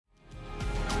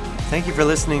Thank you for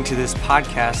listening to this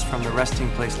podcast from the Resting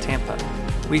Place Tampa.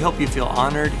 We hope you feel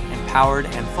honored, empowered,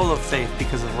 and full of faith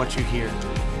because of what you hear,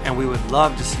 and we would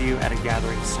love to see you at a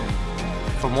gathering soon.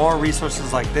 For more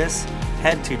resources like this,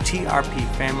 head to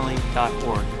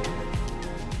trpfamily.org.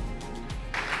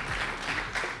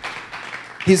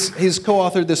 He's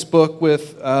co-authored this book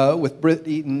with Britt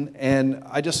Eaton, and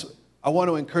I want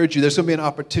to encourage you. There's going to be an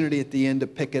opportunity at the end to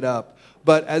pick it up.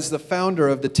 But as the founder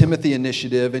of the Timothy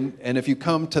Initiative, and if you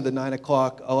come to the 9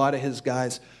 o'clock, a lot of his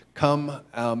guys come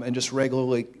and just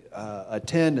regularly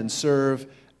attend and serve.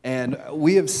 And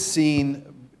we have seen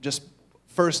just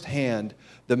firsthand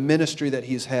the ministry that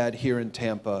he's had here in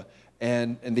Tampa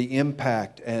and the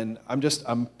impact. And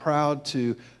I'm proud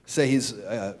to say he's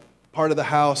part of the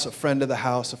house, a friend of the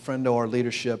house, a friend of our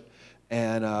leadership.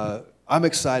 And I'm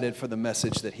excited for the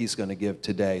message that he's going to give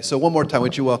today. So one more time,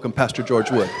 would you welcome Pastor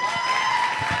George Wood?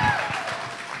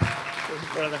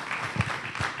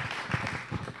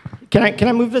 Can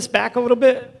I move this back a little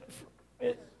bit?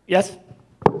 Yes?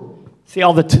 See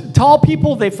all the tall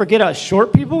people, they forget us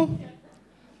short people?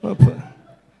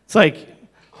 It's like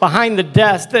behind the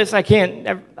desk,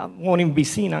 I won't even be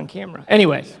seen on camera.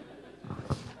 Anyways.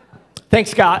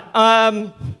 Thanks, Scott.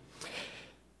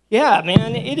 Yeah,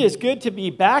 man, it is good to be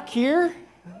back here.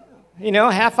 You know,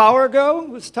 a half hour ago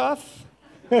was tough.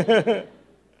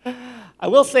 I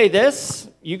will say this,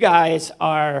 you guys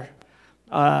are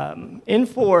in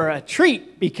for a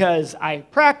treat because I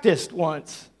practiced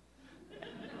once.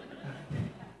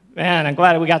 Man, I'm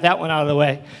glad we got that one out of the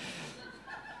way.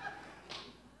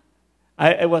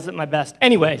 It wasn't my best.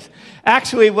 Anyways,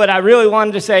 actually what I really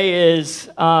wanted to say is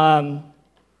I've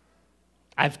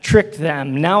tricked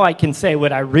them. Now I can say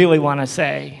what I really want to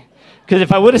say. Because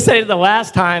if I would have said it the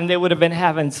last time, they would have been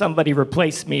having somebody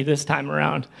replace me this time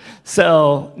around.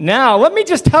 So now, let me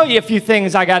just tell you a few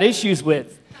things I got issues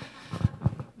with.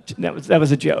 That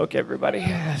was a joke, everybody.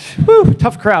 Whew,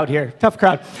 tough crowd here, tough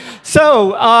crowd.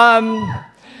 So,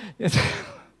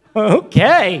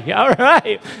 okay, all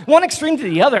right. One extreme to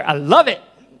the other, I love it.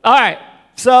 All right,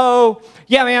 so,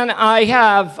 yeah, man, I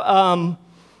have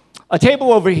a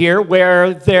table over here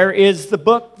where there is the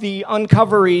book, The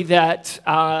Uncovery, that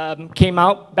came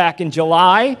out back in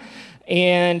July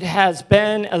and has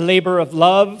been a labor of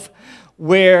love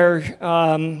where,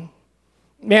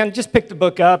 man, just pick the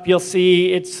book up. You'll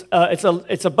see it's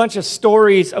a bunch of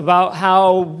stories about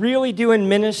how really doing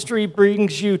ministry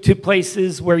brings you to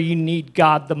places where you need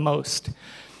God the most.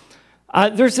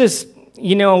 There's this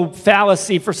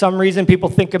fallacy. For some reason, people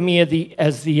think of me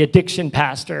as the addiction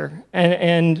pastor.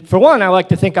 And for one, I like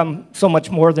to think I'm so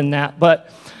much more than that. But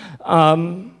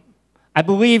I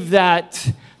believe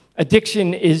that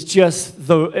addiction is just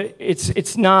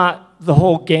it's not the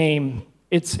whole game.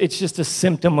 It's just a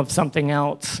symptom of something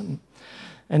else.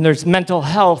 And there's mental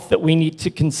health that we need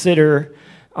to consider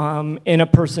in a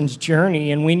person's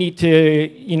journey. And we need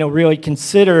to, really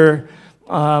consider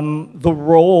the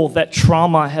role that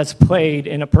trauma has played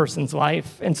in a person's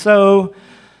life. And so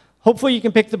hopefully you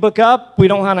can pick the book up. We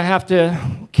don't want to have to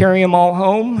carry them all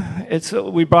home.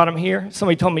 We brought them here.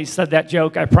 Somebody told me he said that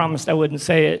joke. I promised I wouldn't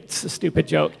say it. It's a stupid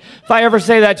joke. If I ever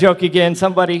say that joke again,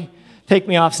 somebody take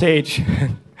me off stage.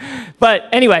 But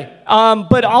anyway,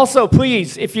 but also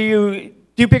please, if you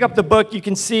do pick up the book, you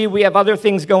can see we have other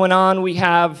things going on. We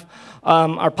have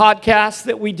our podcast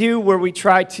that we do where we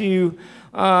try to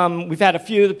we've had a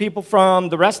few of the people from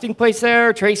the Resting Place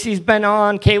there. Tracy's been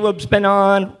on, Caleb's been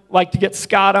on, like to get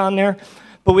Scott on there.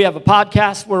 But we have a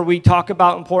podcast where we talk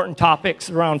about important topics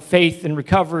around faith and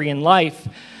recovery and life.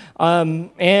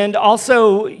 And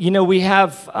also, we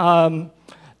have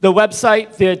the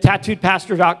website, the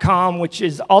tattooedpastor.com, which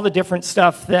is all the different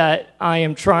stuff that I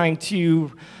am trying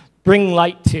to bring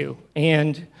light to.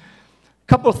 And a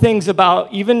couple of things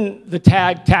about even the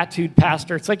tag tattooed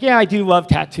pastor. It's like, yeah, I do love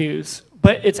tattoos.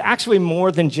 But it's actually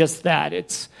more than just that.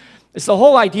 It's the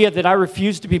whole idea that I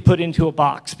refuse to be put into a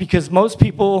box because most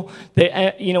people that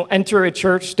enter a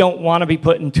church don't want to be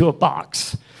put into a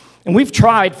box. And we've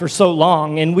tried for so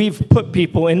long, and we've put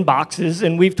people in boxes,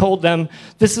 and we've told them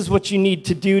this is what you need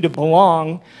to do to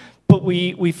belong. But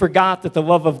we forgot that the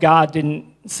love of God didn't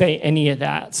say any of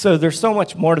that. So there's so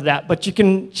much more to that. But you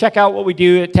can check out what we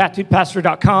do at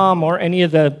tattooedpastor.com or any of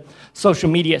the social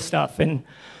media stuff. And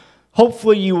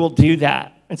hopefully you will do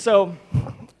that. And so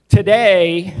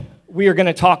today we are going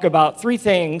to talk about three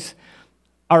things: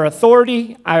 our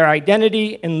authority, our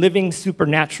identity, and living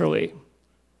supernaturally.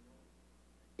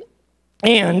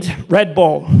 And Red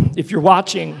Bull, if you're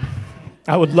watching,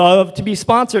 I would love to be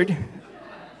sponsored.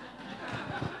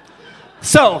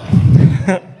 So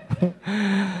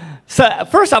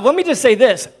first off, let me just say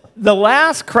this. The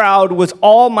last crowd was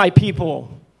all my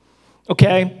people,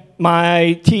 okay?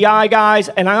 My TI guys,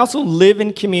 and I also live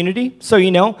in community. So,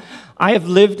 I have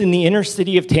lived in the inner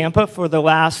city of Tampa for the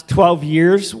last 12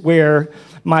 years where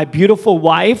my beautiful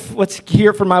wife, let's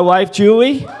hear from my wife,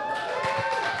 Julie. Do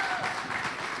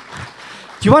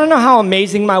you want to know how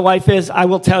amazing my wife is? I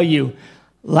will tell you.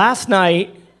 Last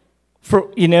night, for,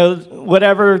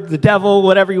 whatever, the devil,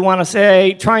 whatever you want to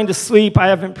say, trying to sleep, I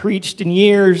haven't preached in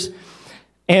years.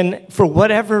 And for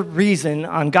whatever reason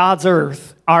on God's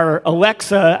earth, our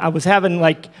Alexa, I was having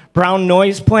like brown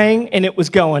noise playing, and it was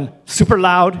going super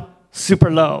loud,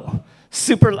 super low,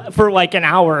 for like an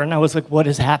hour. And I was like, what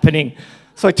is happening?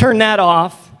 So I turned that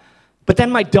off. But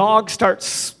then my dog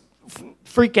starts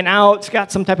freaking out. It's got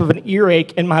some type of an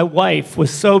earache. And my wife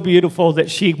was so beautiful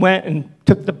that she went and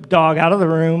took the dog out of the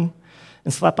room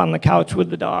and slept on the couch with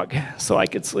the dog so I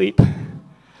could sleep.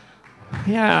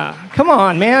 Yeah, come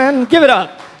on, man, give it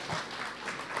up.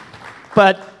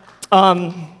 But,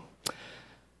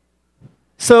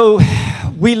 so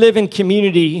we live in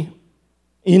community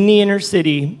in the inner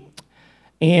city,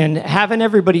 and having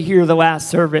everybody hear the last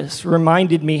service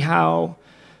reminded me how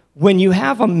when you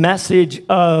have a message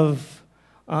of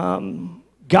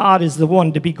God is the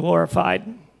one to be glorified,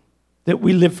 that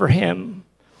we live for him,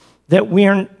 that we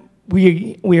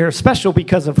are special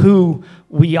because of who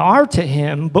we are to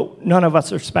him, but none of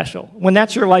us are special. When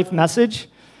that's your life message,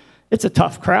 it's a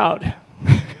tough crowd.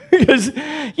 Because,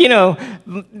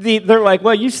 they're like,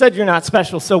 well, you said you're not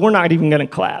special, so we're not even going to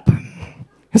clap.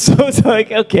 So it's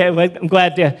like, okay, I'm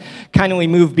glad to kindly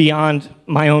move beyond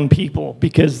my own people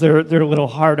because they're a little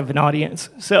hard of an audience.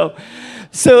 So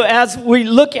as we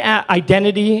look at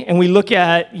identity and we look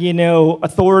at,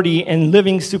 authority and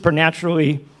living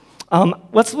supernaturally,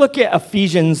 let's look at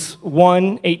Ephesians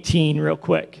 1:18 real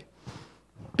quick,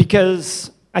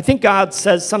 because I think God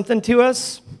says something to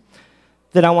us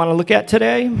that I want to look at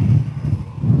today.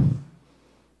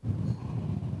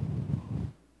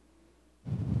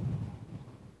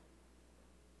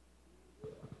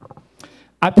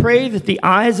 I pray that the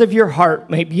eyes of your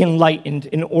heart may be enlightened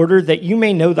in order that you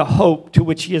may know the hope to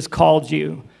which he has called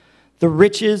you, the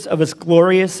riches of his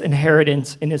glorious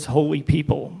inheritance in his holy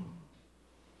people.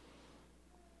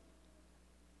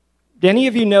 Do any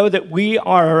of you know that we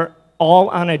are all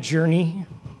on a journey?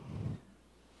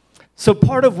 So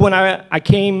part of when I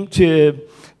came to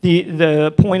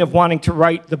the point of wanting to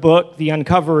write the book, The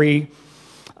Uncovery,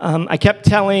 I kept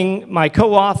telling my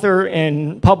co-author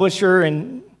and publisher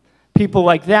and people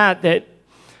like that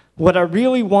what I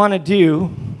really want to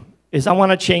do is I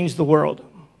want to change the world.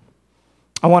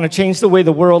 I want to change the way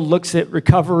the world looks at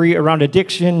recovery around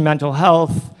addiction, mental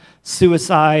health,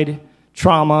 suicide,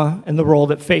 trauma, and the role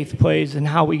that faith plays and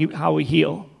how we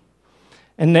heal.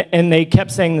 And they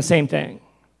kept saying the same thing.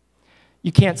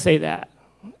 You can't say that.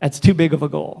 That's too big of a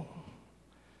goal.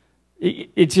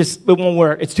 It won't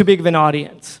work. It's too big of an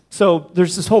audience. So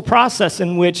there's this whole process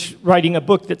in which writing a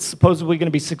book that's supposedly going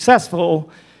to be successful,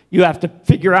 you have to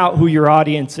figure out who your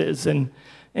audience is. And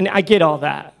I get all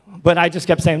that. But I just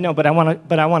kept saying, no, but I want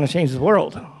to change the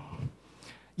world.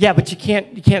 Yeah, but you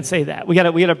can't say that. We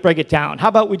gotta break it down. How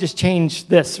about we just change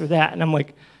this or that? And I'm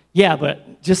like, yeah,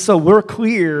 but just so we're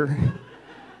clear,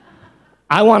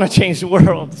 I want to change the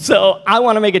world. So I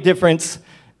want to make a difference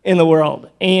in the world.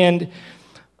 And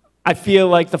I feel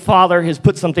like the Father has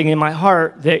put something in my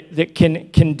heart that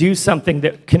can do something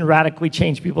that can radically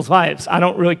change people's lives. I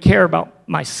don't really care about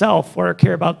myself or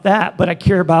care about that, but I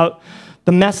care about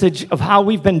the message of how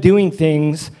we've been doing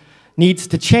things needs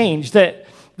to change. That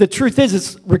the truth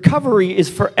is recovery is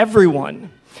for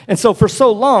everyone. And so for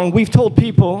so long, we've told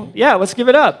people, yeah, let's give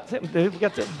it up.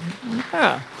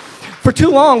 For too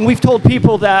long, we've told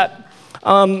people that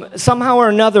somehow or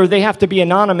another they have to be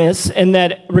anonymous and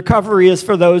that recovery is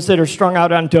for those that are strung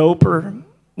out on dope or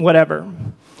whatever.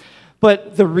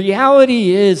 But the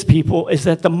reality is, people, is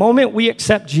that the moment we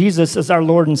accept Jesus as our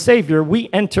Lord and Savior, we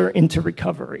enter into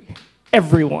recovery.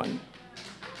 Everyone.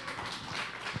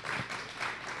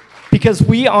 Because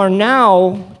we are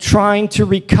now trying to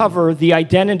recover the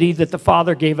identity that the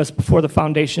Father gave us before the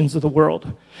foundations of the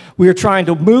world. We are trying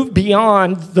to move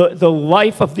beyond the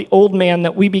life of the old man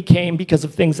that we became because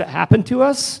of things that happened to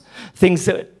us, things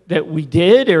that we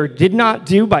did or did not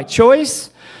do by choice,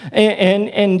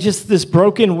 and just this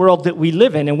broken world that we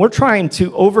live in. And we're trying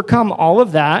to overcome all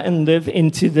of that and live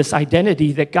into this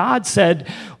identity that God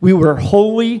said we were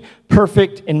holy,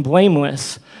 perfect, and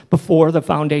blameless before the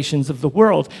foundations of the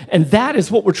world. And that is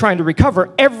what we're trying to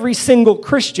recover, every single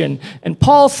Christian. And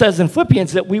Paul says in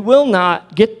Philippians that we will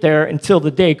not get there until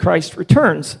the day Christ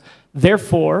returns.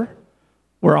 Therefore,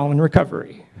 we're all in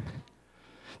recovery.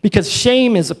 Because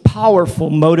shame is a powerful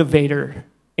motivator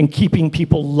in keeping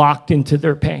people locked into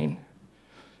their pain.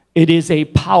 It is a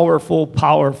powerful,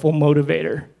 powerful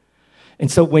motivator.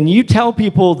 And so when you tell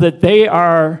people that they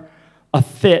are a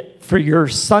fit for your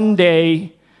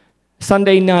Sunday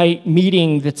night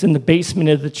meeting that's in the basement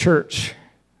of the church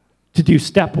to do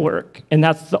step work, and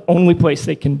that's the only place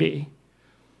they can be,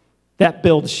 that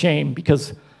builds shame,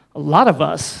 because a lot of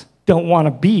us don't want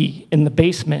to be in the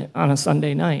basement on a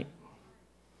Sunday night.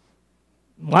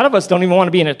 A lot of us don't even want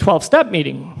to be in a 12-step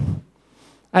meeting.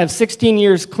 I have 16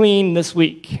 years clean this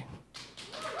week.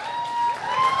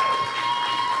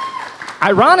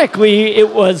 Ironically,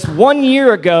 it was 1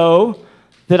 year ago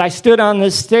that I stood on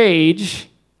this stage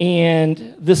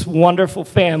and this wonderful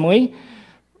family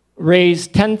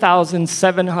raised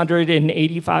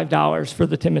 $10,785 for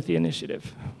the Timothy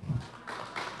Initiative.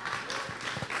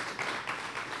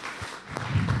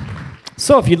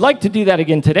 So if you'd like to do that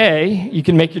again today, you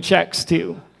can make your checks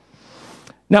too.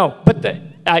 No, but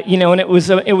and it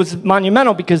was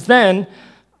monumental, because then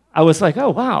I was like,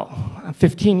 oh wow,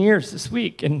 15 years this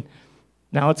week, and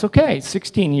now it's okay,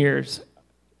 16 years,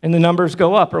 and the numbers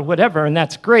go up or whatever, and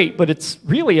that's great, but it's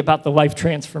really about the life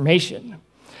transformation.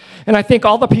 And I think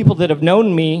all the people that have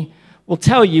known me will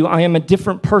tell you I am a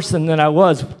different person than I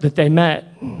was that they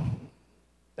met.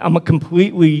 I'm a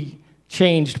completely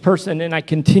changed person, and I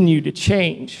continue to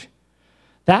change.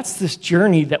 That's this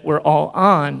journey that we're all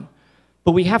on,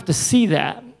 but we have to see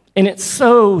that. And it's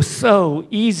so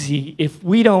easy if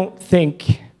we don't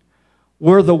think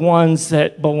we're the ones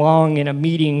that belong in a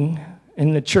meeting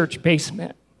in the church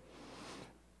basement,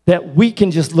 that we can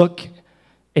just look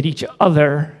at each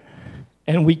other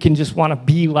and we can just want to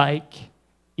be like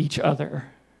each other.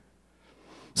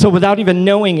 So without even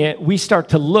knowing it, we start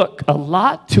to look a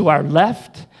lot to our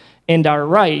left and our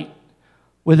right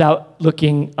without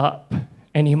looking up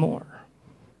anymore.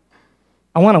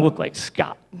 I want to look like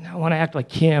Scott. I want to act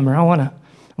like him, or I want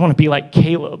to be like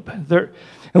Caleb.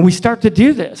 And we start to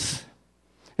do this.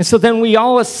 And so then we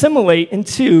all assimilate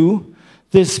into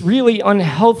this really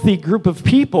unhealthy group of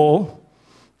people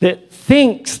that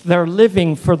thinks they're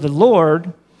living for the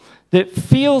Lord, that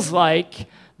feels like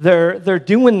they're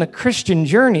doing the Christian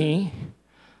journey,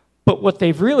 but what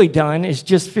they've really done is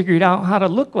just figured out how to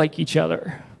look like each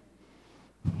other.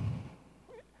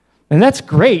 And that's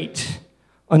great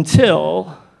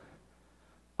until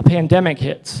a pandemic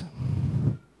hits.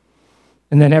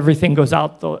 And then everything goes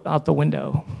out the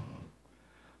window.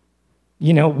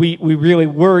 You know, we really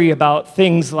worry about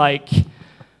things like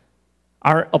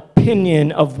our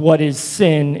opinion of what is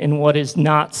sin and what is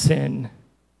not sin,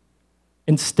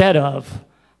 instead of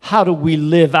how do we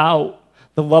live out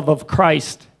the love of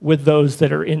Christ with those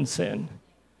that are in sin.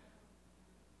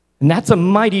 And that's a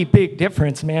mighty big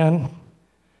difference, man.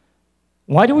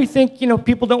 Why do we think,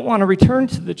 people don't want to return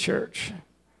to the church?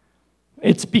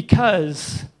 It's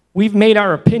because we've made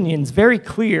our opinions very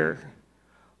clear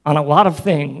on a lot of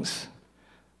things.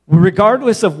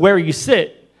 Regardless of where you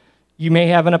sit, you may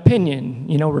have an opinion,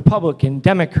 Republican,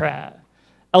 Democrat,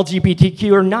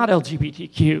 LGBTQ or not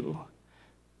LGBTQ.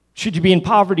 Should you be in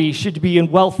poverty? Should you be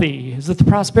in wealthy? Is it the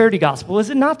prosperity gospel? Is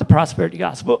it not the prosperity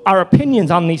gospel? Our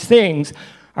opinions on these things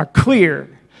are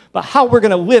clear, but how we're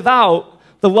going to live out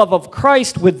the love of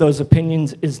Christ with those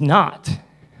opinions is not.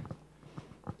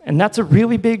 And that's a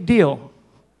really big deal.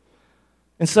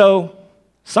 And so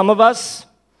some of us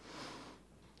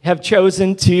have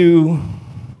chosen to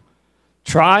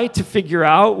try to figure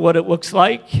out what it looks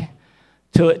like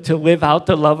to live out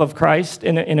the love of Christ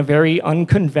in a very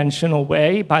unconventional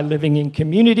way by living in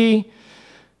community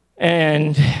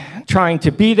and trying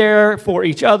to be there for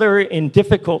each other in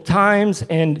difficult times.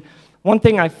 And one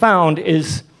thing I found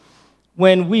is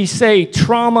when we say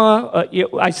trauma,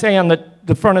 I say on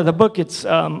the front of the book, it's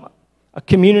a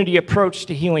community approach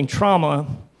to healing trauma.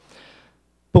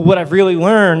 But what I've really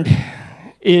learned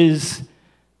is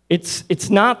it's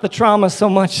not the trauma so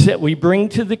much that we bring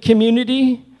to the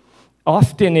community.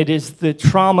 Often it is the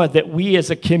trauma that we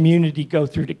as a community go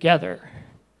through together.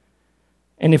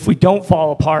 And if we don't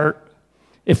fall apart,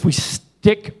 if we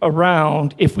stick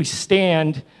around, if we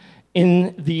stand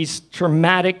in these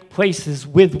traumatic places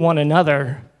with one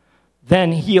another,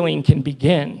 then healing can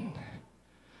begin.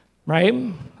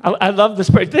 Right? I love this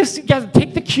part. You guys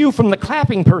take the cue from the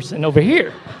clapping person over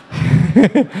here.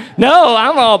 No,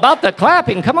 I'm all about the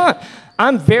clapping. Come on.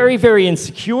 I'm very, very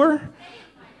insecure.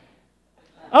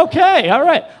 Okay, all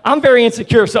right. I'm very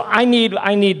insecure, so I need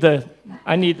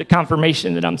the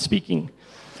confirmation that I'm speaking.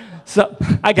 So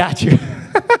I got you.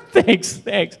 Thanks.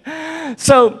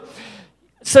 So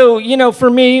for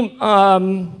me,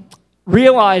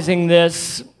 realizing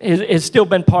this has still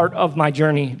been part of my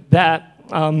journey, that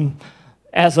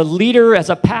as a leader, as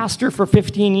a pastor for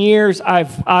 15 years,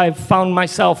 I've found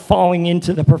myself falling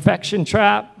into the perfection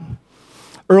trap.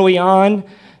 Early on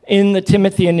in the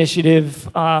Timothy initiative,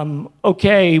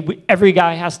 every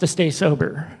guy has to stay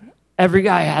sober. Every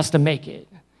guy has to make it.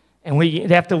 And they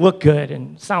have to look good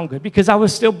and sound good, because I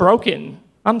was still broken.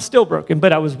 I'm still broken,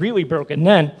 but I was really broken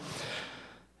then.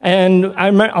 And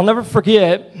I'll never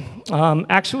forget,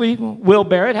 actually, Will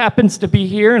Barrett happens to be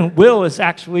here, and Will is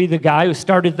actually the guy who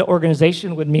started the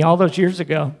organization with me all those years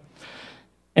ago.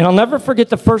 And I'll never forget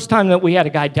the first time that we had a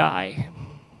guy die.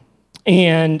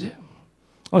 And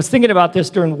I was thinking about this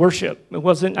during worship.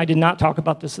 I did not talk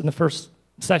about this in the first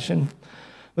session.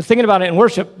 I was thinking about it in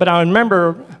worship, but I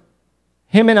remember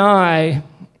him and I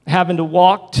having to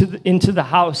walk into the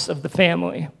house of the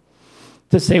family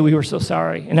to say we were so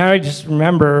sorry. And I just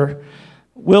remember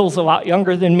Will's a lot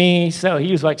younger than me, so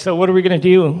he was like, so what are we going to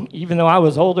do? Even though I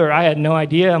was older, I had no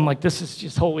idea. I'm like, this is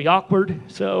just wholly awkward.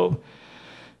 So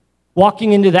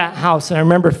walking into that house, and I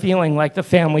remember feeling like the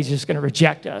family's just going to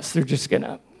reject us. They're just going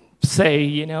to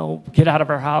say, get out of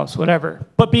our house, whatever.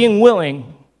 But being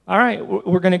willing, all right,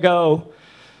 we're going to go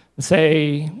and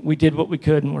say we did what we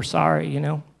could and we're sorry,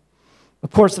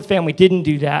 Of course, the family didn't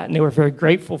do that, and they were very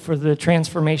grateful for the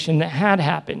transformation that had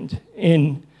happened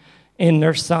in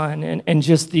their son and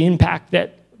just the impact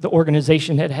that the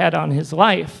organization had had on his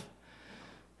life.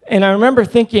 And I remember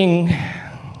thinking,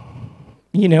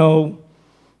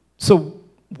 so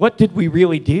what did we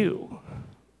really do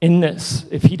in this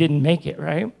if he didn't make it,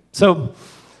 right? So,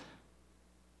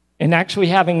 and actually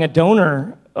having a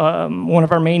donor, one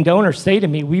of our main donors, say to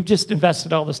me, we've just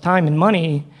invested all this time and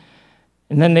money,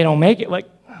 and then they don't make it. Like,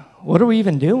 what are we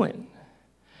even doing?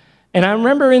 And I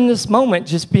remember in this moment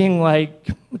just being like,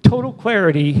 total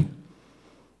clarity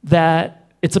that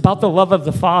it's about the love of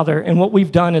the Father, and what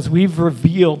we've done is we've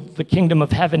revealed the kingdom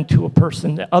of heaven to a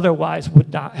person that otherwise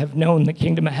would not have known the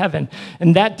kingdom of heaven.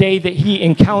 And that day that he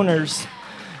encounters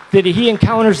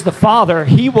the Father,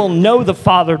 he will know the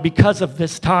Father because of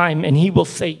this time, and he will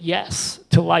say yes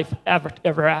to life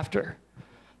ever after.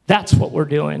 That's what we're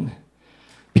doing.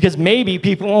 Because maybe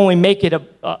people only make it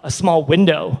a small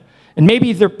window, and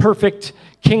maybe their perfect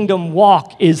kingdom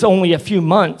walk is only a few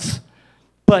months,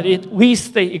 but at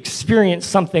least they experience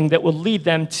something that will lead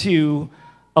them to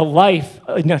a life,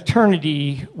 an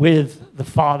eternity with the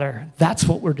Father. That's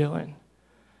what we're doing.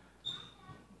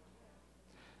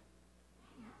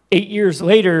 8 years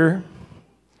later,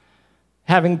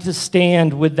 having to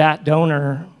stand with that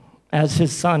donor as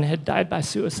his son had died by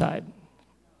suicide,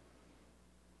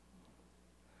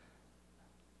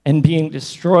 and being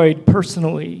destroyed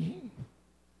personally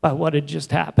by what had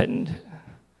just happened.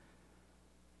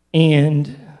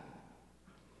 And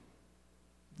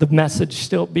the message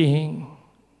still being,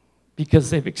 because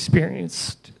they've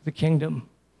experienced the kingdom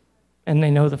and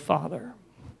they know the Father.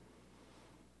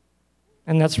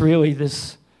 And that's really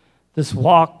this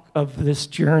walk of this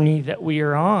journey that we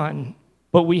are on.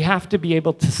 But we have to be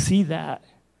able to see that.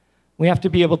 We have to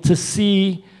be able to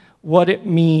see what it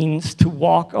means to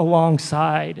walk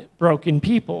alongside broken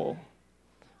people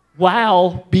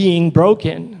while being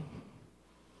broken.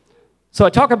 So I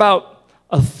talk about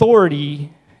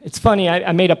authority. It's funny,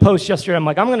 I made a post yesterday. I'm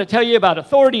like, I'm going to tell you about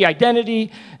authority,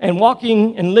 identity, and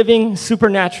walking and living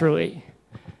supernaturally.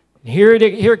 Here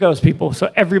it goes, people.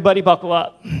 So everybody buckle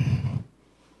up.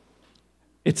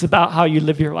 It's about how you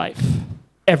live your life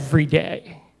every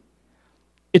day.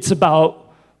 It's about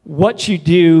what you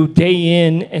do day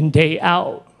in and day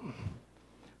out.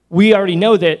 We already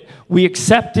know that we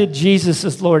accepted Jesus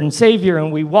as Lord and Savior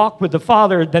and we walk with the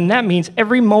Father, then that means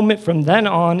every moment from then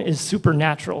on is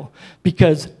supernatural,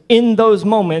 because in those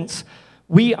moments,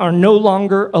 we are no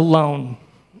longer alone.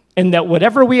 And that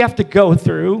whatever we have to go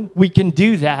through, we can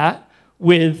do that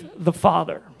with the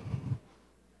Father.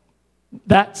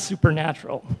 That's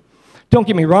supernatural. Don't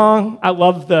get me wrong, I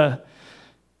love the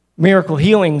miracle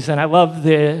healings, and I love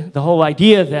the whole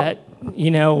idea that,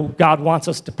 God wants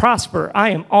us to prosper.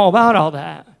 I am all about all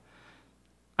that.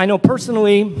 I know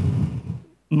personally,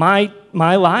 my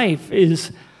life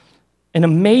is an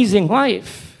amazing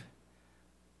life.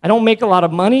 I don't make a lot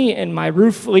of money, and my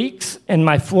roof leaks, and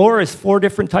my floor is 4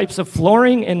 different types of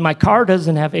flooring, and my car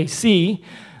doesn't have AC.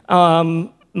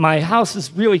 My house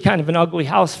is really kind of an ugly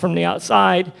house from the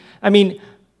outside.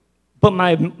 But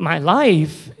my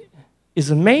life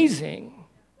is amazing.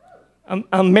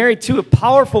 I'm married to a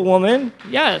powerful woman,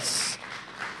 yes.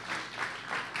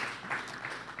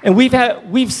 And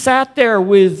we've sat there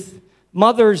with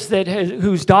mothers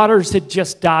whose daughters had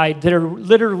just died that are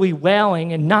literally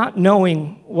wailing and not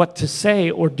knowing what to say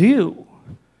or do.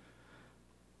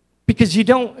 Because you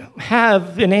don't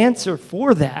have an answer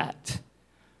for that.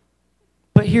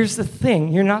 But here's the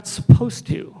thing, you're not supposed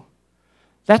to.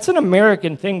 That's an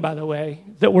American thing, by the way,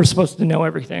 that we're supposed to know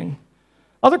everything.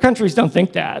 Other countries don't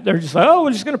think that. They're just like, oh,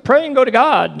 we're just going to pray and go to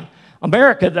God.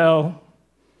 America, though,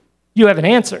 you have an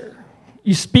answer.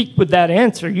 You speak with that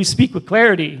answer. You speak with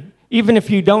clarity. Even if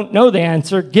you don't know the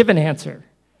answer, give an answer.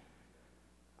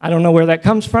 I don't know where that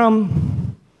comes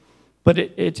from, but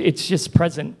it's just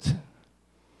present.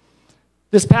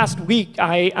 This past week,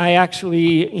 I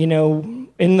actually, in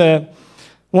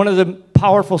one of the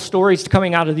powerful stories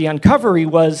coming out of the Uncovery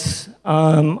was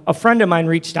a friend of mine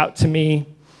reached out to me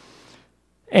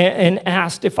and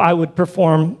asked if I would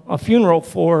perform a funeral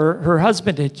for her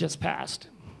husband who had just passed.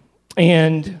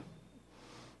 And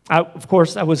of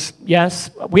course, I was, yes.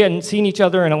 We hadn't seen each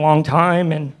other in a long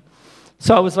time, and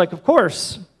so I was like, of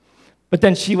course. But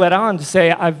then she went on to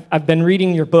say, I've been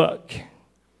reading your book,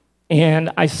 and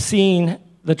I've seen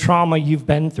the trauma you've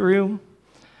been through,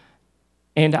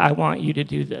 and I want you to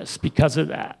do this because of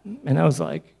that. And I was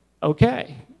like,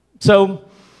 okay. So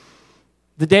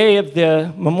the day of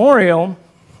the memorial,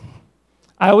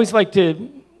 I always like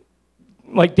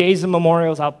days of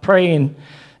memorials, I'll pray and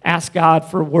ask God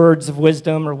for words of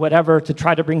wisdom or whatever to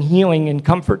try to bring healing and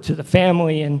comfort to the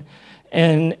family and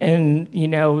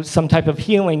some type of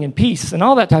healing and peace and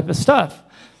all that type of stuff.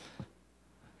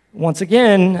 Once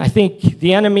again, I think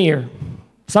the enemy or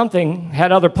something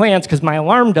had other plans because my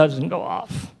alarm doesn't go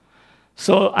off.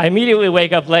 So I immediately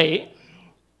wake up late.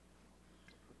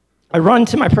 I run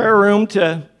to my prayer room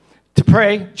to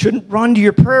pray. Shouldn't run to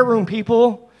your prayer room,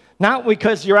 people. Not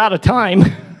because you're out of time.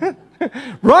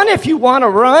 Run if you want to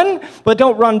run, but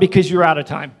don't run because you're out of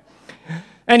time.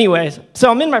 Anyways, so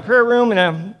I'm in my prayer room and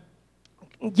I'm,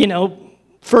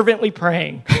 fervently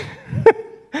praying.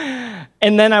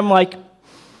 And then I'm like,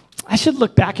 I should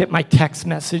look back at my text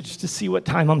message to see what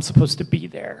time I'm supposed to be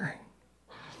there.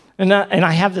 And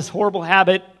I have this horrible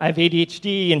habit. I have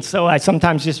ADHD, and so I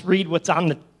sometimes just read what's on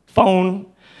the phone,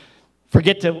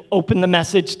 forget to open the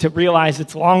message to realize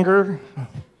it's longer.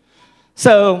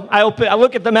 So I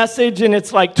look at the message, and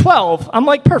it's like 12. I'm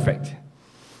like, perfect.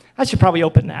 I should probably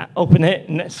open it,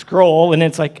 and scroll, and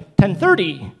it's like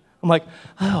 10:30. I'm like,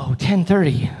 oh,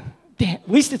 10:30. Damn,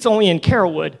 at least it's only in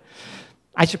Carrollwood.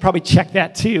 I should probably check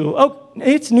that too. Oh,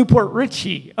 it's Newport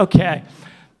Richey. Okay.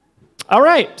 All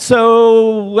right,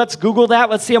 so let's Google that.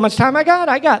 Let's see how much time I got.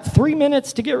 I got 3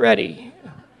 minutes to get ready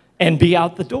and be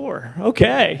out the door.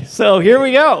 Okay, so here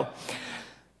we go.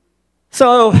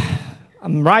 So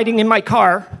I'm riding in my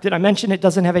car. Did I mention it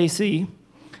doesn't have AC?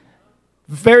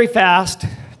 Very fast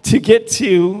to get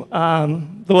to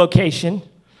the location.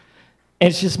 And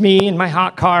it's just me in my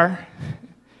hot car.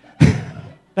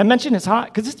 I mentioned it's hot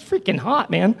because it's freaking hot,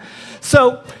 man.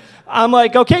 So I'm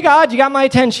like, okay, God, you got my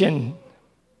attention.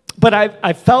 But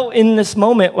I felt in this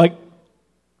moment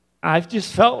I've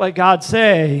just felt like God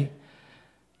say,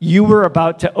 you were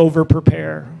about to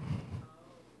over-prepare.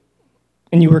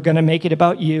 And you were going to make it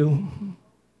about you.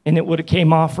 And it would have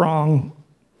came off wrong.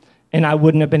 And I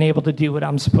wouldn't have been able to do what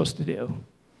I'm supposed to do.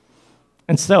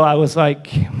 And so I was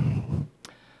like,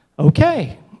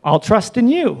 okay, I'll trust in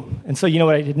you. And so you know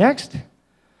what I did next?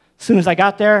 As soon as I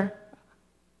got there,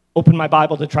 opened my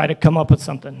Bible to try to come up with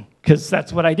something, because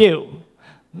that's what I do.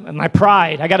 My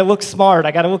pride, I got to look smart.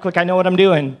 I got to look like I know what I'm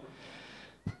doing.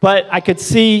 But I could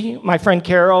see my friend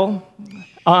Carol,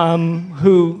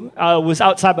 who was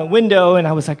outside my window, and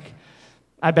I was like,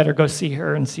 I better go see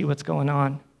her and see what's going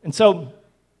on. And so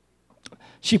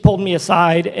she pulled me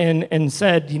aside and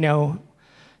said,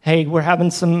 hey, we're having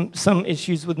some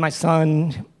issues with my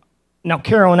son. Now,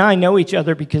 Carol and I know each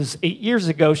other because 8 years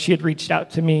ago, she had reached out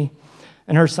to me,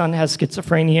 and her son has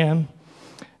schizophrenia,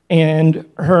 and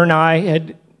her and I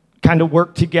had kind of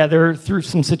worked together through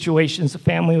some situations the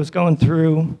family was going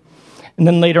through. And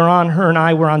then later on, her and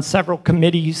I were on several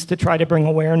committees to try to bring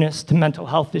awareness to mental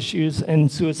health issues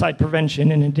and suicide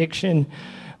prevention and addiction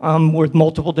with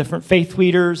multiple different faith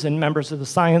leaders and members of the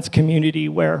science community,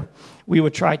 where we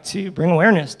would try to bring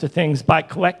awareness to things by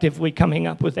collectively coming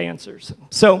up with answers.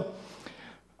 So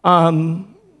I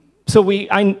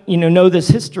know this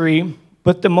history,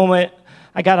 but the moment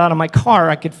I got out of my car,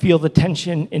 I could feel the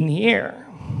tension in the air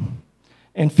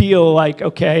and feel like,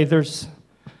 okay, there's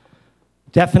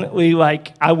definitely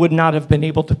I would not have been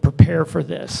able to prepare for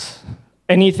this.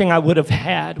 Anything I would have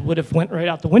had would have went right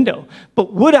out the window.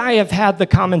 But would I have had the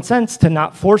common sense to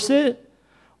not force it?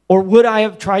 Or would I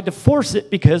have tried to force it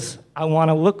because I want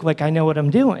to look like I know what I'm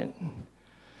doing?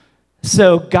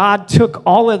 So God took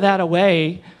all of that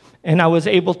away, and I was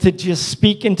able to just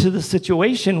speak into the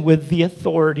situation with the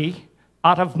authority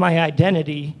out of my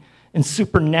identity and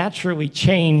supernaturally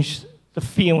change the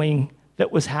feeling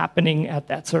that was happening at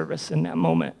that service in that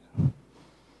moment.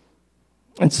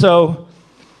 And so,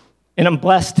 and I'm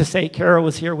blessed to say Carol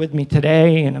was here with me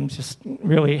today, and I'm just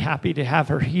really happy to have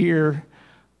her here.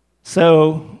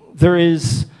 So there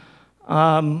is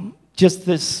just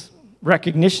this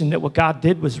recognition that what God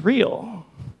did was real,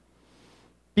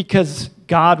 because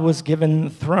God was given the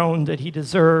throne that he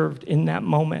deserved in that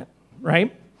moment,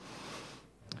 right?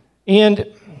 And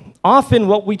often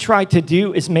what we try to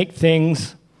do is make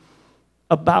things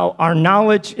about our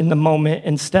knowledge in the moment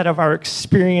instead of our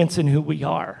experience and who we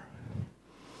are.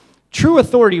 True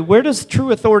authority, where does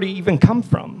true authority even come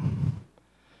from?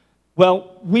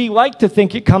 Well, we like to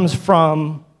think it comes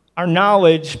from our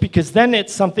knowledge, because then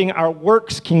it's something our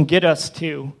works can get us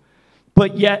to.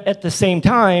 But yet, at the same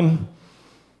time,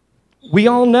 we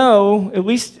all know, at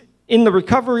least in the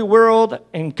recovery world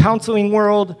and counseling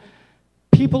world,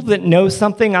 people that know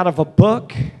something out of a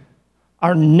book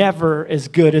are never as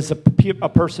good as a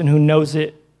person who knows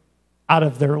it out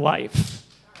of their life.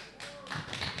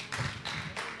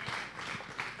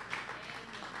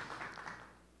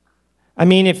 I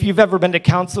mean, if you've ever been to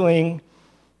counseling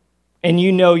and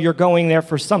you know you're going there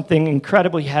for something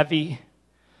incredibly heavy,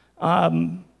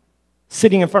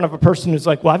 sitting in front of a person who's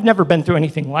like, well, I've never been through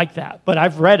anything like that, but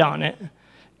I've read on it,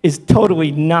 is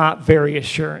totally not very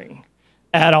assuring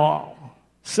at all.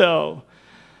 So,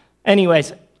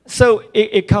 anyways, so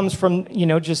it comes from,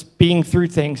 just being through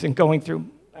things and going through.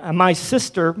 My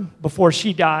sister, before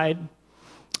she died,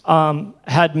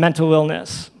 had mental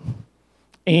illness.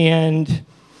 And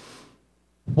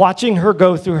watching her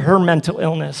go through her mental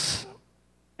illness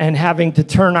and having to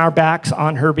turn our backs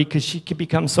on her because she could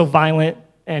become so violent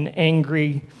and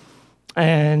angry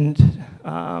and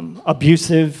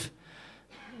abusive,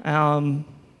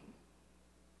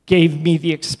 gave me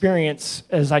the experience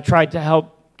as I tried to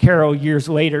help Carol years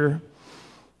later,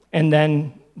 and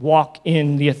then walk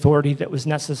in the authority that was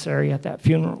necessary at that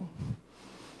funeral.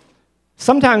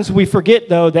 Sometimes we forget,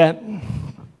 though, that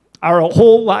our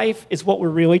whole life is what we're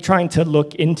really trying to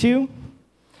look into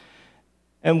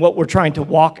and what we're trying to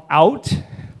walk out.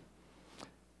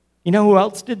 You know who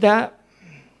else did that?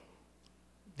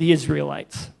 The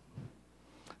Israelites.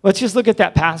 Let's just look at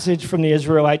that passage from the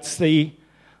Israelites, the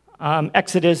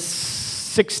Exodus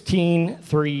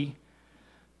 16:3.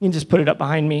 You can just put it up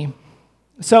behind me.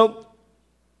 So,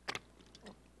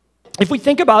 if we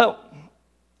think about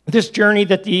this journey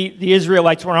that the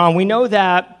Israelites were on, we know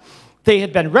that they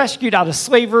had been rescued out of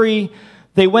slavery.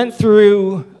 They went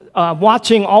through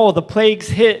watching all of the plagues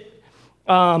hit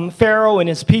Pharaoh and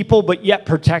his people, but yet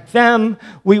protect them.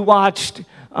 We watched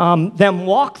them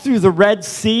walk through the Red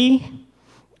Sea,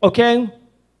 okay?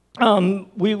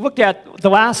 We looked at the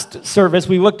last service,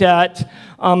 we looked at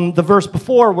the verse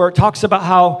before where it talks about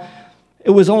how it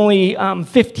was only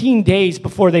 15 days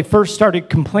before they first started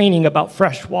complaining about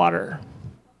fresh water.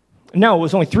 No, it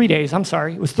was only 3 days. I'm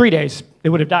sorry. It was 3 days. They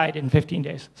would have died in 15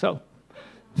 days. So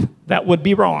that would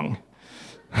be wrong.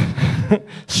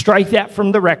 Strike that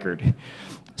from the record.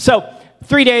 So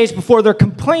 3 days before they're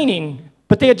complaining,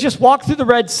 but they had just walked through the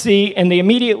Red Sea, and they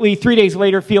immediately, 3 days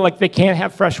later, feel like they can't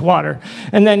have fresh water.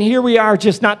 And then here we are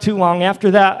just not too long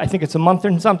after that. I think it's a month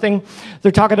or something.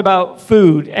 They're talking about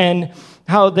food and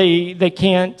how they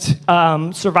can't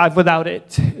survive without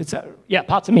it. It's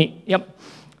pots of meat. Yep.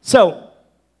 So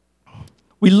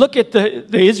we look at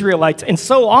the Israelites, and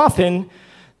so often,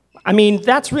 I mean,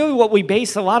 that's really what we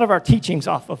base a lot of our teachings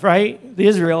off of, right? The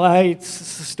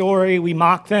Israelites, the story, we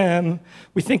mock them.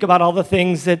 We think about all the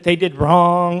things that they did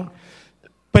wrong.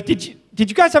 But did you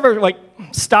guys ever,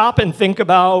 stop and think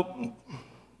about,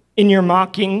 in your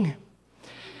mocking,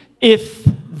 if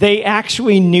they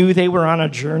actually knew they were on a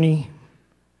journey?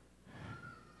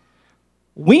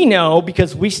 We know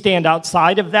because we stand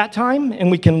outside of that time and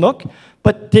we can look,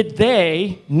 but did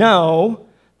they know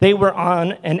they were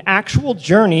on an actual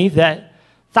journey that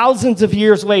thousands of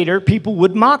years later people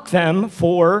would mock them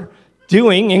for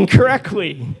doing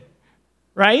incorrectly?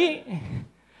 Right?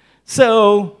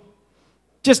 So,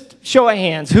 just show of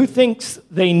hands. Who thinks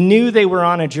they knew they were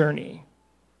on a journey?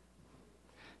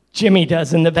 Jimmy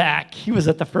does in the back. He was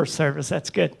at the first service. That's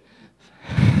good.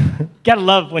 Gotta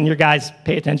love when your guys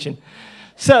pay attention.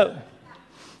 So,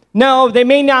 no, they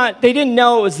didn't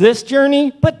know it was this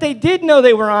journey, but they did know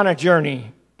they were on a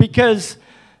journey because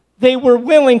they were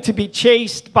willing to be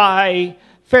chased by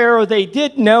Pharaoh. They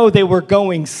did know they were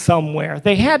going somewhere.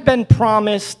 They had been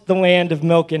promised the land of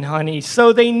milk and honey,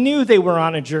 so they knew they were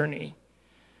on a journey.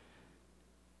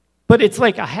 but it's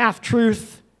like a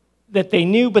half-truth that they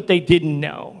knew, but they didn't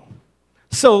know.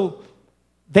 So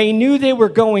they knew they were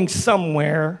going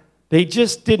somewhere. They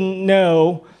just didn't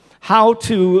know how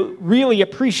to really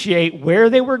appreciate where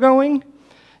they were going.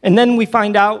 And then we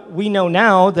know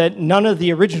now that none of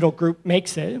the original group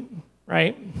makes it,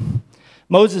 right?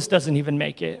 Moses doesn't even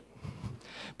make it.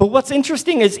 But what's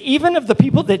interesting is even of the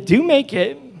people that do make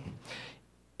it,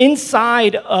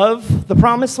 inside of the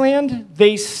promised land,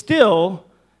 they still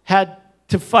had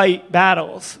to fight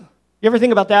battles. You ever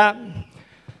think about that?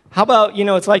 How about,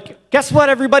 it's like, guess what,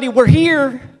 everybody, we're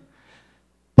here,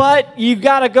 but you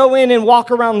got to go in and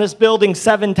walk around this building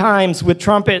 7 times with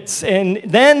trumpets, and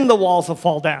then the walls will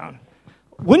fall down.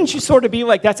 Wouldn't you sort of be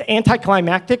like, that's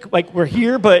anticlimactic? Like, we're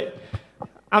here, but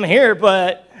I'm here,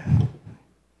 but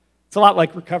it's a lot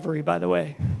like recovery, by the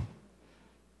way.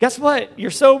 Guess what?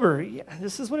 You're sober. Yeah,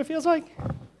 this is what it feels like?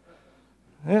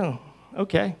 Oh,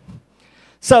 okay.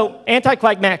 So,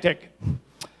 anticlimactic.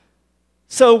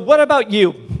 So, what about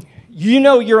you? You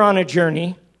know you're on a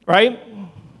journey, right?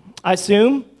 I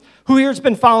assume. Who here's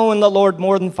been following the Lord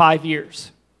more than 5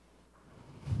 years?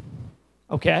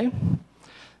 Okay.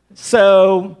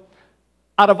 So,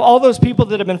 out of all those people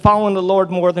that have been following the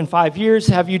Lord more than 5 years,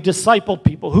 have you discipled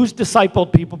people? Who's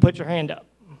discipled people? Put your hand up.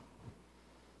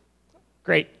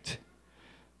 Great.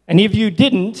 And if you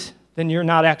didn't, then you're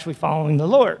not actually following the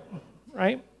Lord,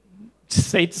 right?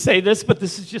 Say to say this, but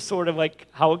this is just sort of like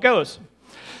how it goes.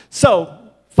 So,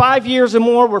 5 years or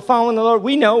more, we're following the Lord.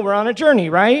 We know we're on a journey,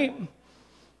 right?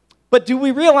 But do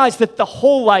we realize that the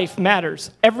whole life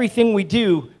matters? Everything we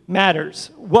do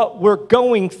matters. What we're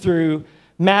going through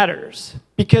matters.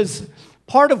 Because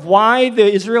part of why the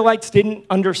Israelites didn't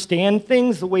understand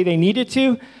things the way they needed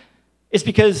to is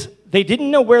because they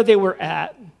didn't know where they were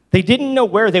at. They didn't know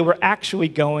where they were actually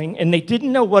going, and they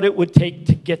didn't know what it would take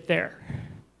to get there.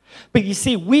 But you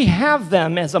see, we have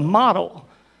them as a model.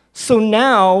 So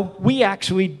now we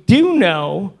actually do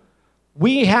know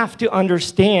we have to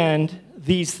understand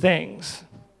these things.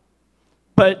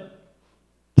 But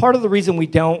part of the reason we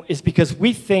don't is because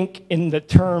we think in the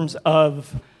terms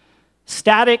of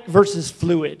static versus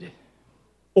fluid,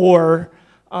 or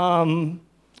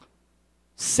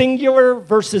singular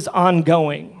versus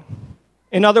ongoing.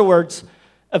 In other words,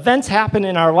 events happen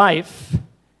in our life,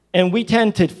 and we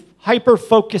tend to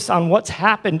hyper-focus on what's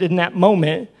happened in that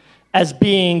moment as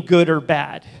being good or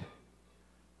bad,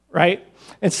 right?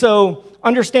 And so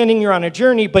understanding you're on a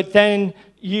journey, but then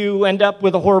you end up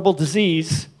with a horrible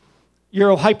disease,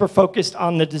 you're hyper-focused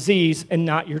on the disease and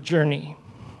not your journey.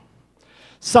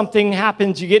 Something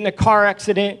happens, you get in a car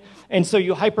accident, and so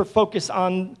you hyper-focus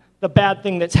on the bad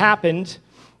thing that's happened,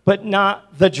 but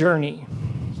not the journey.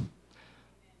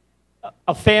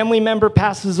 A family member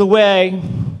passes away,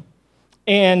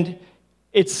 and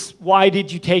it's, why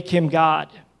did you take him, God?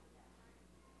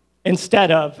 Instead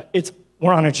of, it's,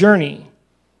 we're on a journey.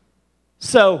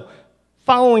 So,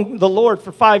 following the Lord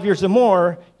for 5 years or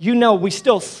more, you know we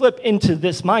still slip into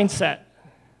this mindset,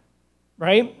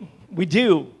 right? We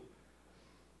do.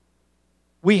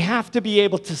 We have to be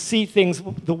able to see things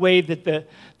the way that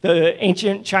the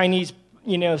ancient Chinese,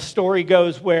 story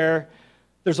goes, where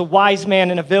there's a wise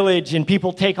man in a village and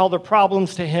people take all their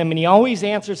problems to him, and he always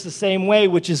answers the same way,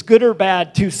 which is good or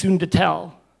bad, too soon to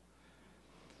tell.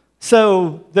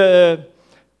 So the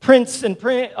prince and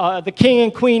the king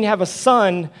and queen have a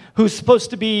son who's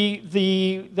supposed to be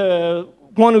the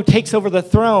one who takes over the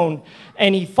throne,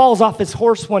 and he falls off his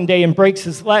horse one day and breaks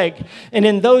his leg. And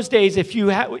in those days, if you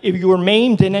were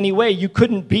maimed in any way, you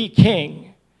couldn't be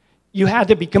king. You had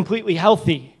to be completely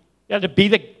healthy. You had to be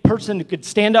the person who could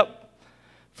stand up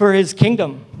for his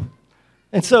kingdom.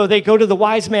 And so they go to the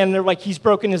wise man, and they're like, he's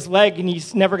broken his leg, and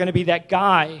he's never going to be that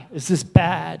guy. Is this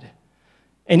bad?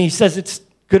 And he says, it's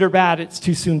good or bad, it's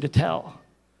too soon to tell.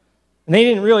 And they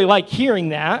didn't really like hearing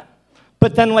that.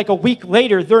 But then like a week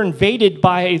later, they're invaded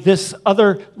by this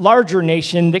other larger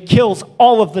nation that kills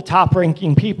all of the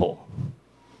top-ranking people.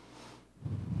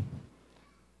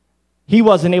 He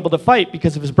wasn't able to fight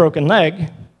because of his broken leg.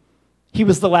 He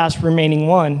was the last remaining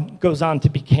one, goes on to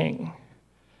be king.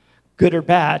 Good or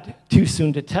bad, too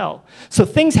soon to tell. So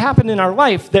things happen in our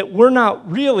life that we're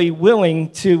not really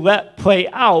willing to let play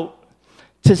out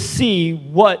to see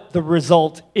what the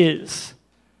result is.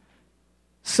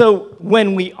 So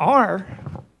when we are,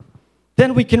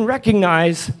 then we can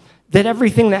recognize that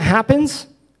everything that happens,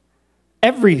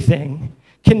 everything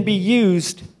can be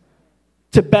used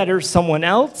to better someone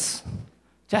else,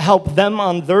 to help them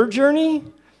on their journey,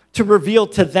 to reveal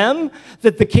to them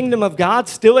that the kingdom of God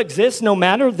still exists no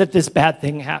matter that this bad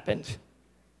thing happened.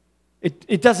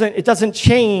 It doesn't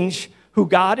change who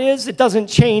God is. It doesn't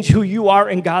change who you are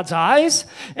in God's eyes.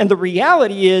 And the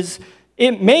reality is,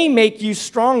 it may make you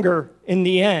stronger in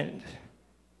the end.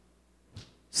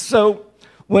 So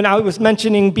when I was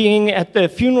mentioning being at the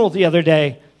funeral the other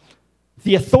day,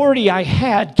 the authority I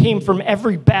had came from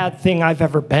every bad thing I've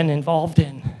ever been involved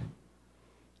in.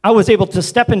 I was able to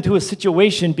step into a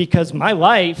situation because my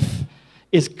life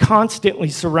is constantly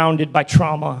surrounded by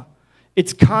trauma.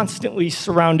 It's constantly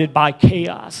surrounded by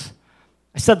chaos.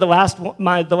 I said the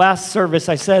last service,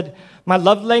 I said, my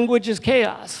love language is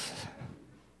chaos.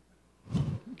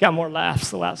 Got more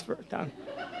laughs the last time.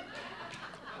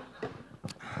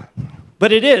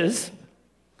 But it is.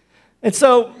 And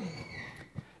so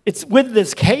it's with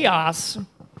this chaos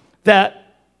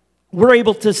that we're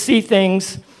able to see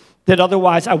things that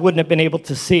otherwise I wouldn't have been able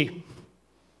to see.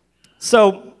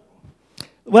 So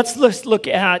let's look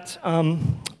at,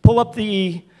 pull up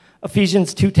the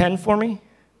Ephesians 2:10 for me.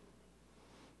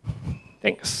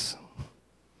 Thanks.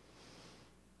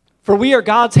 For we are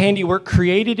God's handiwork,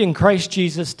 created in Christ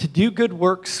Jesus to do good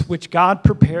works which God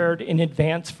prepared in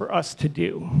advance for us to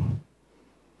do.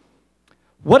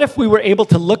 What if we were able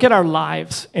to look at our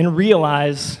lives and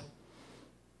realize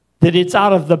that it's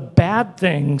out of the bad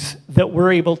things that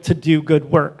we're able to do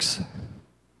good works?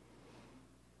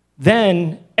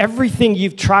 Then everything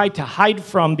you've tried to hide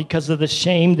from because of the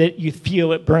shame that you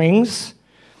feel it brings,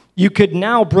 you could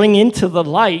now bring into the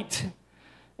light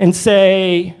and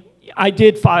say, I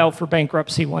did file for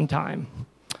bankruptcy one time.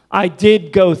 I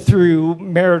did go through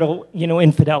marital,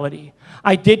 infidelity.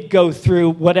 I did go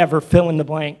through whatever, fill in the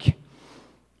blank.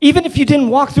 Even if you didn't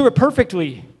walk through it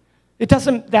perfectly,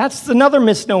 that's another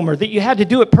misnomer, that you had to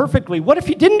do it perfectly. What if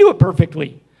you didn't do it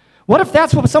perfectly? What if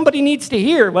that's what somebody needs to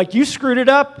hear? Like, you screwed it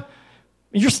up,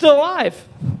 you're still alive,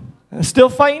 still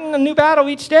fighting a new battle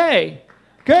each day.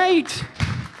 Great.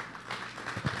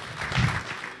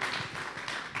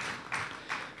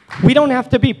 We don't have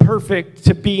to be perfect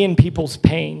to be in people's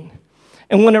pain.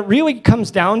 And when it really comes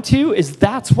down to is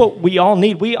that's what we all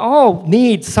need. We all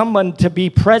need someone to be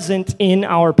present in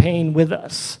our pain with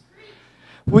us.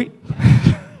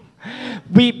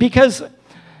 Because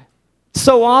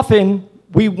so often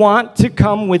we want to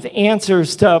come with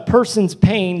answers to a person's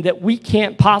pain that we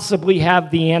can't possibly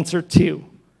have the answer to.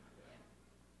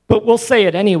 But we'll say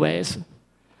it anyways.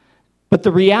 But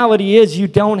the reality is you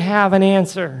don't have an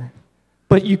answer.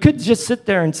 But you could just sit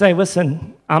there and say,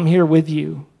 listen, I'm here with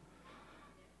you.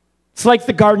 It's like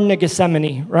the Garden of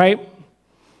Gethsemane, right?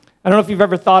 I don't know if you've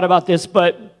ever thought about this,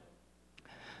 but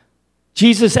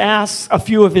Jesus asks a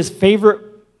few of his favorite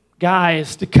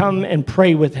guys to come and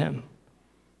pray with him.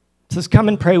 He says, come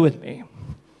and pray with me.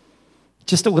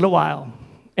 Just a little while.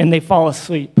 And they fall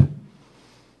asleep.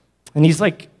 And he's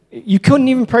like, you couldn't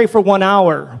even pray for 1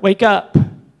 hour. Wake up.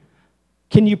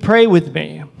 Can you pray with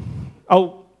me?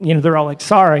 Oh, they're all like,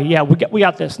 sorry, yeah, we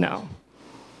got this now.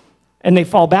 And they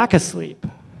fall back asleep.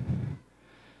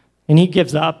 And he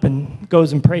gives up and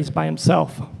goes and prays by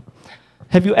himself.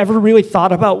 Have you ever really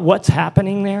thought about what's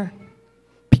happening there?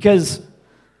 Because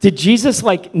did Jesus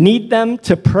need them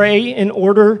to pray in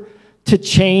order to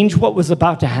change what was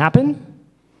about to happen?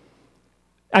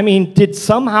 I mean,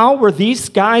 were these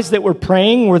guys that were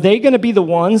praying, were they going to be the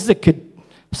ones that could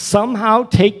somehow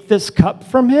take this cup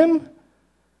from him?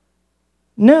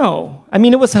 No. I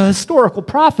mean, it was a historical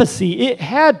prophecy. It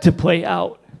had to play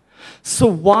out. So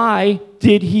why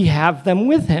did he have them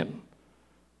with him?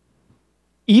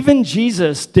 Even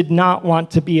Jesus did not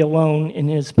want to be alone in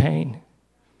his pain.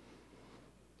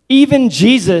 Even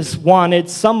Jesus wanted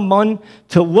someone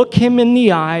to look him in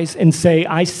the eyes and say,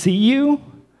 I see you,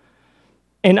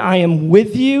 and I am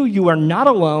with you. You are not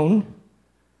alone.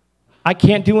 I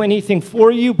can't do anything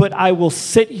for you, but I will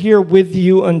sit here with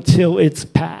you until it's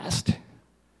past.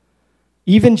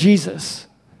 Even Jesus.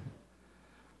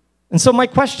 And so my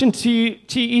question to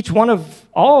each one of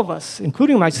all of us,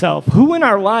 including myself, who in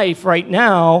our life right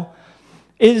now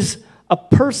is a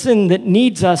person that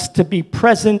needs us to be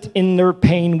present in their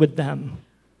pain with them?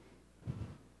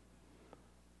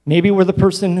 Maybe we're the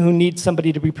person who needs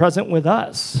somebody to be present with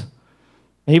us.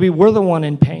 Maybe we're the one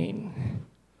in pain.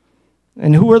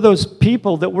 And who are those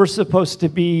people that we're supposed to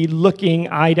be looking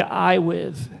eye to eye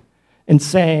with and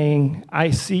saying,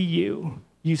 I see you,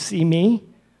 you see me?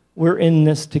 We're in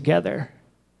this together.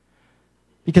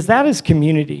 Because that is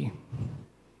community.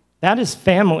 That is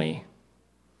family.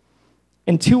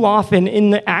 And too often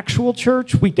in the actual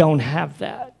church, we don't have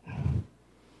that.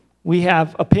 We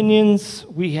have opinions.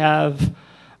 We have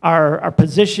our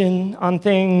position on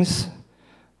things.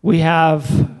 We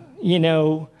have,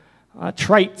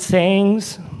 trite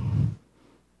sayings.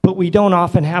 but we don't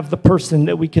often have the person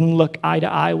that we can look eye to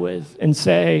eye with and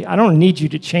say, I don't need you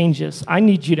to change this. I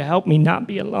need you to help me not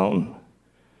be alone.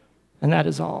 And that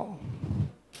is all.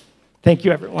 Thank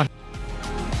you, everyone.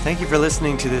 Thank you for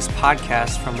listening to this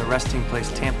podcast from the Resting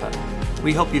Place Tampa.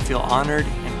 We hope you feel honored,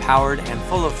 empowered, and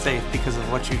full of faith because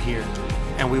of what you hear.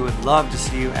 And we would love to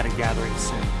see you at a gathering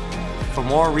soon. For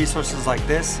more resources like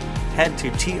this, head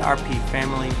to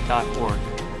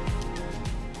trpfamily.org.